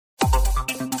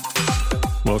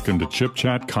Welcome to Chip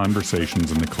Chat Conversations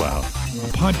in the Cloud,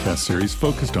 a podcast series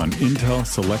focused on Intel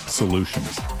Select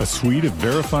Solutions, a suite of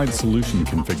verified solution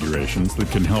configurations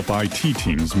that can help IT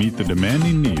teams meet the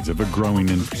demanding needs of a growing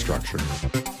infrastructure.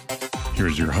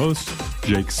 Here's your host,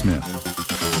 Jake Smith.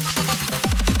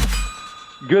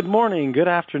 Good morning, good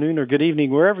afternoon, or good evening,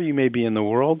 wherever you may be in the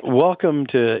world. Welcome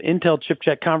to Intel Chip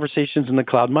Chat Conversations in the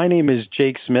Cloud. My name is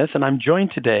Jake Smith, and I'm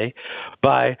joined today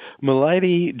by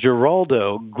Milady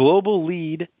Giraldo, Global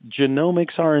Lead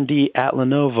Genomics R&D at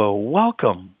Lenovo.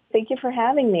 Welcome. Thank you for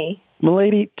having me.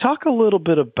 Milady, talk a little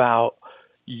bit about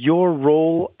your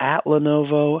role at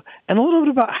Lenovo and a little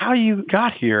bit about how you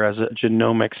got here as a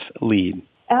genomics lead.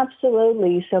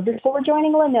 Absolutely. So before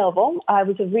joining Lenovo, I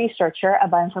was a researcher, a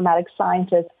bioinformatics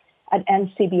scientist at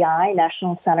NCBI,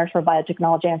 National Center for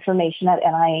Biotechnology Information at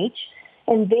NIH.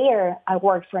 And there, I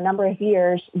worked for a number of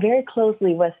years very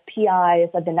closely with PIs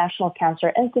at the National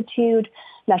Cancer Institute,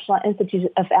 National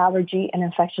Institute of Allergy and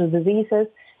Infectious Diseases.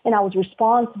 And I was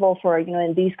responsible for,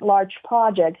 in these large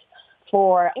projects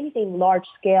for anything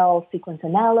large-scale sequence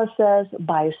analysis,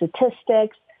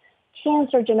 biostatistics,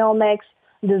 cancer genomics,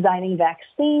 designing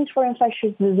vaccines for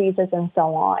infectious diseases, and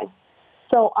so on.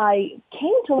 So I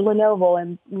came to Lenovo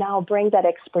and now bring that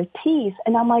expertise,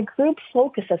 and now my group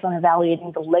focuses on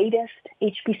evaluating the latest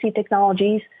HPC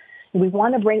technologies. We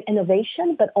want to bring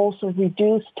innovation, but also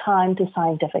reduce time to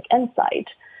scientific insight.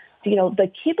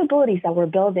 The capabilities that we're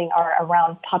building are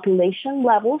around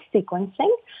population-level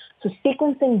sequencing, so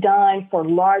sequencing done for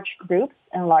large groups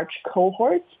and large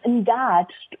cohorts, and that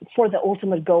for the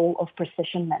ultimate goal of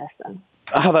precision medicine.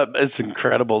 Oh, that is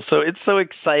incredible. So it's so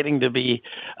exciting to be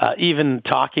even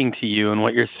talking to you and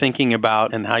what you're thinking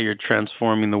about and how you're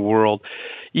transforming the world.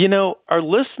 Our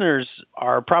listeners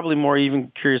are probably more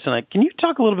even curious than I. Can you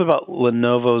talk a little bit about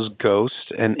Lenovo's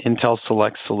Ghost and Intel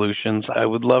Select Solutions? I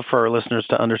would love for our listeners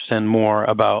to understand more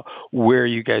about where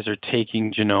you guys are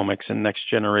taking genomics and next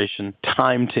generation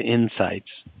time to insights.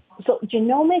 So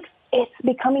genomics, it's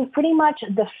becoming pretty much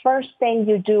the first thing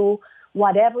you do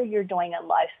whatever you're doing in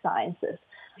life sciences.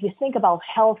 If you think about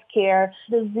healthcare,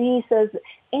 diseases,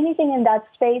 anything in that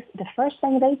space, the first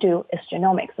thing they do is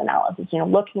genomics analysis,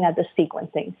 looking at the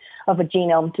sequencing of a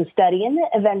genome to study and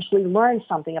eventually learn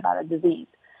something about a disease.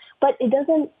 But it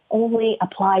doesn't only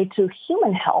apply to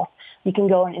human health. You can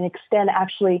go and extend,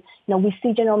 actually, we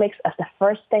see genomics as the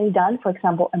first thing done, for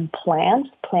example, in plants,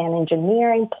 plant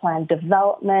engineering, plant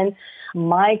development,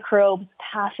 microbes,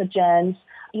 pathogens,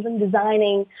 even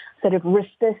designing sort of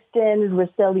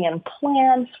resilient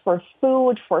plants for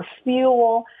food, for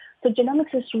fuel. So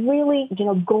genomics is really,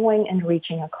 going and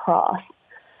reaching across.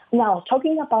 Now,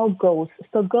 talking about Ghost.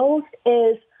 So Ghost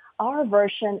is our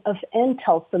version of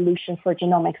Intel's solution for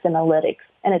genomics analytics,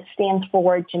 and it stands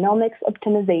for Genomics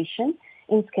Optimization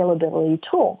and Scalability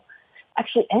Tool.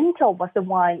 Actually, Intel was the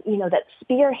one, that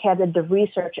spearheaded the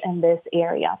research in this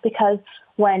area, because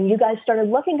when you guys started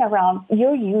looking around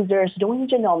your users doing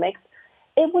genomics,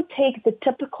 it would take the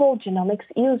typical genomics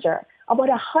user about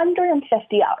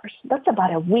 150 hours. That's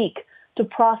about a week to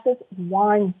process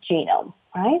one genome,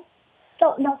 right?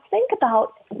 So now think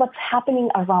about what's happening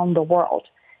around the world.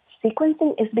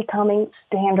 Sequencing is becoming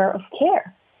standard of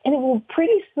care. And it will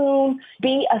pretty soon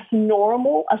be as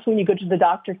normal as when you go to the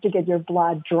doctor to get your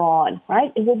blood drawn,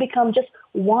 right? It will become just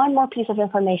one more piece of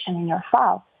information in your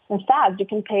file. In fact, you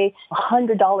can pay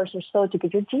 $100 or so to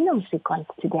get your genome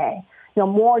sequenced today.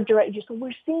 More direct. So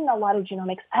we're seeing a lot of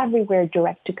genomics everywhere,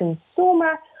 direct to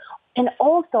consumer. And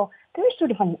also, there's sort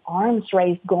of an arms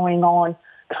race going on,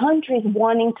 countries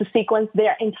wanting to sequence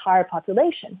their entire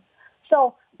population.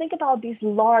 So think about these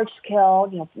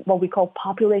large-scale, what we call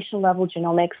population-level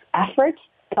genomics efforts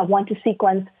that want to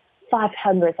sequence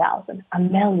 500,000,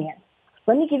 1 million.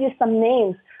 Let me give you some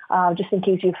names, just in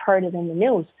case you've heard it in the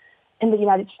news. In the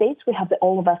United States, we have the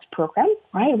All of Us program,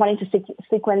 right, wanting to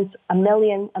sequence 1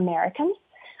 million Americans.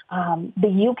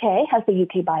 The UK has the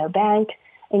UK Biobank.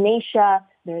 In Asia,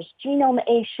 there's Genome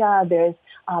Asia, there's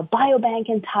Biobank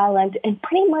in Thailand, and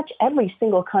pretty much every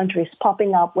single country is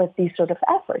popping up with these sort of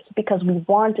efforts because we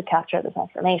want to capture this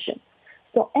information.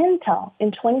 So Intel,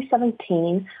 in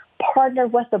 2017,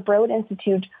 partnered with the Broad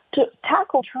Institute to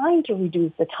tackle trying to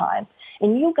reduce the time.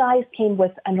 And you guys came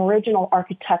with an original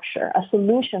architecture, a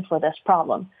solution for this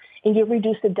problem. And you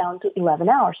reduced it down to 11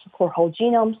 hours for whole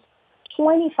genomes,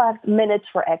 25 minutes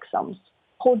for exomes.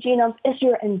 Whole genomes is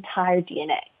your entire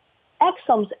DNA.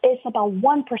 Exomes is about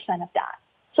 1% of that.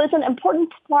 So it's an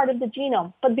important part of the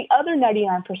genome, but the other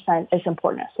 99% is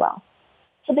important as well.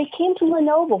 So they came to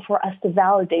Lenovo for us to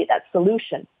validate that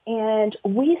solution. And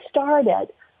we started,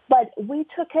 but we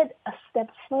took it a step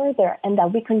further in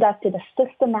that we conducted a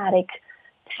systematic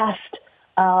test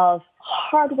of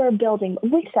hardware building.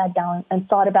 We sat down and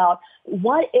thought about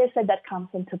what is it that comes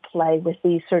into play with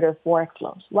these sort of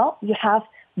workflows. Well, you have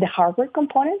the hardware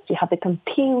components, you have the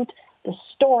compute, the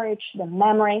storage, the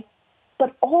memory,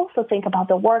 but also think about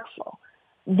the workflow.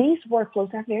 These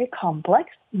workflows are very complex,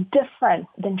 different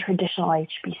than traditional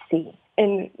HPC.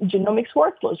 In genomics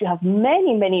workflows, you have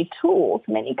many, many tools,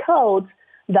 many codes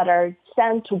that are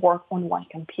sent to work on one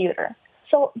computer.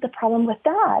 So the problem with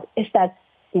that is that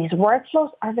these workflows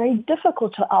are very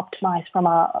difficult to optimize from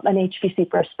an HPC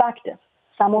perspective.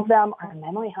 Some of them are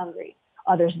memory hungry.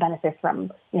 Others benefit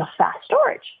from fast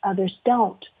storage. Others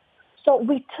don't. So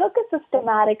we took a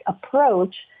systematic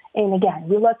approach. And again,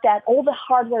 we looked at all the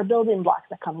hardware building blocks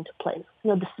that come into place,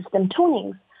 the system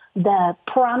tunings, the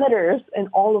parameters in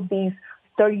all of these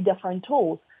 30 different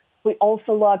tools. We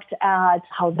also looked at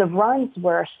how the runs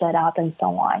were set up and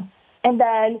so on. And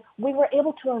then we were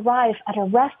able to arrive at a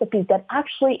recipe that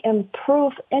actually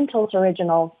improved Intel's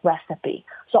original recipe.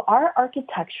 So our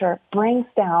architecture brings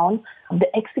down the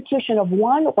execution of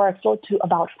one workflow to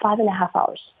about 5.5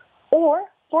 hours, or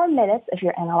 4 minutes if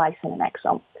you're analyzing an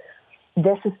exome.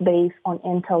 This is based on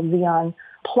Intel Xeon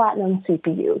Platinum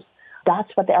CPUs. That's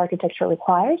what the architecture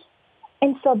requires.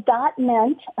 And so that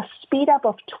meant a speed up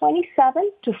of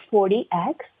 27 to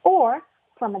 40x, or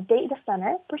from a data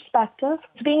center perspective,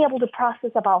 being able to process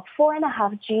about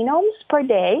 4.5 genomes per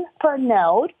day per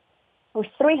node, or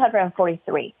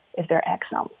 343 if they're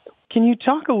exomes. Can you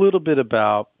talk a little bit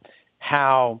about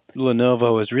how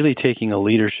Lenovo is really taking a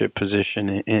leadership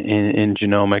position in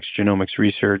genomics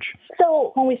research?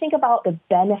 So when we think about the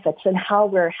benefits and how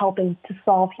we're helping to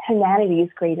solve humanity's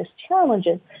greatest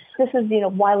challenges, this is,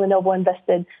 why Lenovo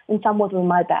invested in someone with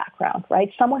my background,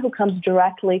 right? Someone who comes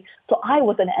directly. So I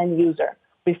was an end user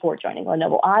before joining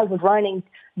Lenovo. I was running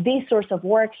these sorts of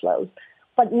workflows,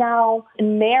 but now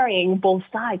marrying both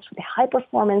sides, the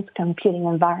high-performance computing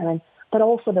environment, but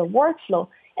also the workflow,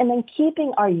 and then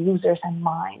keeping our users in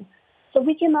mind. So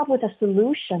we came up with a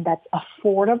solution that's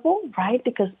affordable, right?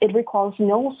 Because it requires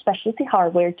no specialty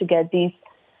hardware to get these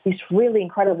really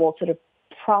incredible sort of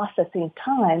processing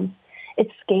times.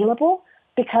 It's scalable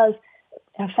because,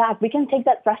 in fact, we can take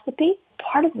that recipe.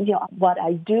 Part of what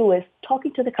I do is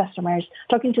talking to the customers,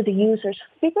 talking to the users,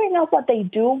 figuring out what they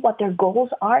do, what their goals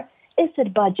are, is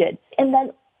it budget, and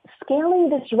then scaling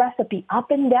this recipe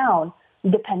up and down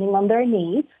depending on their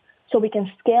needs so we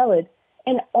can scale it.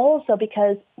 And also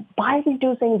because by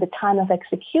reducing the time of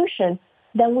execution,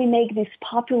 then we make these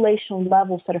population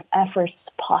level sort of efforts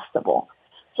possible.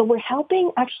 So we're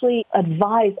helping actually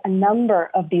advise a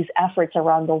number of these efforts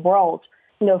around the world.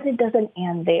 It doesn't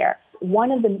end there.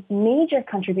 One of the major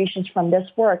contributions from this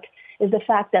work is the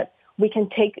fact that we can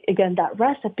take, again, that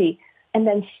recipe and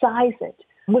then size it.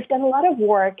 We've done a lot of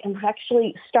work, and we've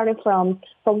actually started from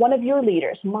one of your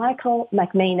leaders, Michael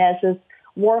McManus's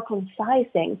work on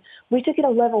sizing. We took it a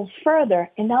level further,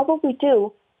 and now what we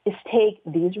do is take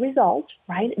these results,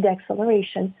 right, the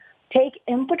acceleration, take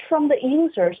input from the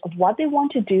users of what they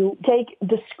want to do, take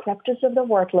descriptors of the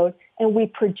workload, and we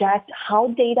project how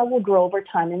data will grow over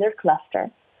time in their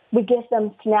cluster. We give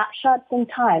them snapshots in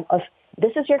time of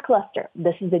this is your cluster,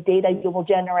 this is the data you will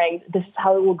generate, this is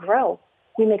how it will grow.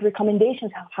 We make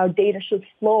recommendations how data should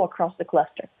flow across the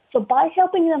cluster. So by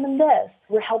helping them in this,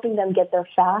 we're helping them get there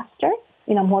faster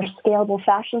in a more scalable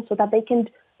fashion so that they can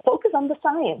focus on the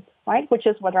science, right, which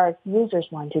is what our users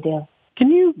want to do. Can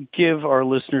you give our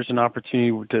listeners an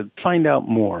opportunity to find out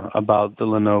more about the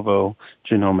Lenovo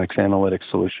Genomics Analytics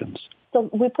Solutions? So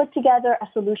we put together a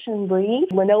solution brief,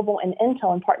 Lenovo and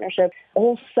Intel in partnership.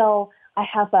 Also, I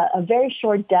have a very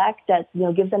short deck that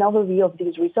gives an overview of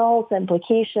these results,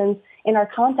 implications, and our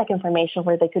contact information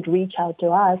where they could reach out to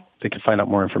us. They can find out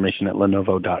more information at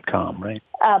Lenovo.com, right?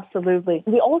 Absolutely.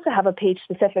 We also have a page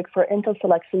specific for Intel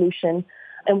Select Solution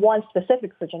and one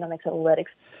specific for genomics analytics.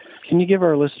 Can you give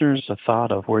our listeners a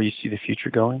thought of where you see the future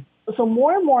going? So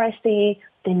more and more I see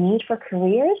the need for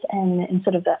careers and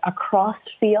sort of the across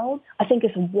field. I think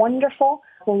it's wonderful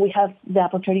when we have the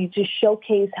opportunity to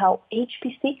showcase how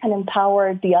HPC can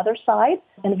empower the other side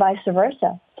and vice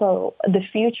versa. So the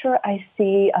future, I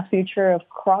see a future of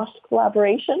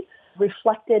cross-collaboration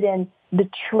reflected in the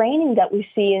training that we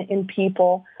see in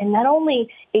people, and not only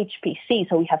HPC.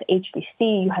 So we have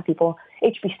HPC, you have people,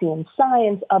 HPC in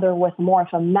science, other with more of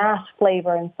a math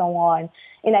flavor and so on.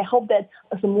 And I hope that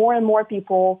as more and more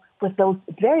people with those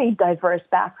very diverse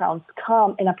backgrounds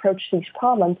come and approach these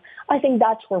problems, I think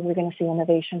that's where we're going to see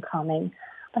innovation coming.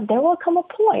 But there will come a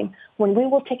point when we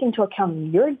will take into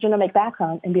account your genomic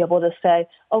background and be able to say,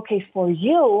 okay, for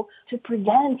you to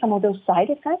prevent some of those side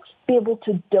effects, be able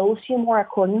to dose you more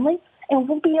accordingly, And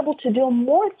we'll be able to do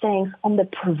more things on the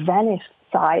preventive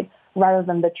side rather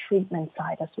than the treatment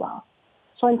side as well.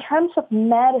 So in terms of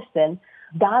medicine,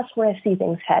 that's where I see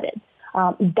things headed.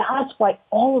 That's why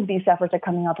all of these efforts are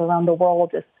coming up around the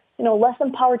world is, let's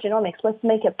empower genomics, let's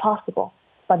make it possible.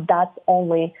 But that's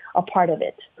only a part of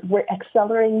it. We're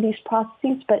accelerating these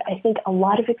processes, but I think a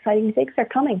lot of exciting things are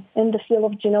coming in the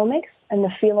field of genomics and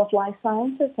the field of life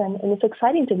sciences, and it's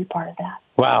exciting to be part of that.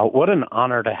 Wow, what an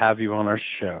honor to have you on our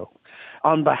show.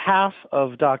 On behalf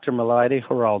of Dr. Melaide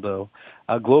Giraldo,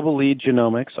 Global Lead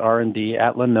Genomics R&D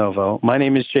at Lenovo, my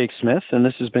name is Jake Smith, and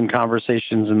this has been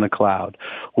Conversations in the Cloud.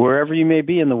 Wherever you may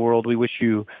be in the world, we wish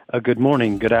you a good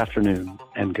morning, good afternoon,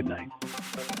 and good night.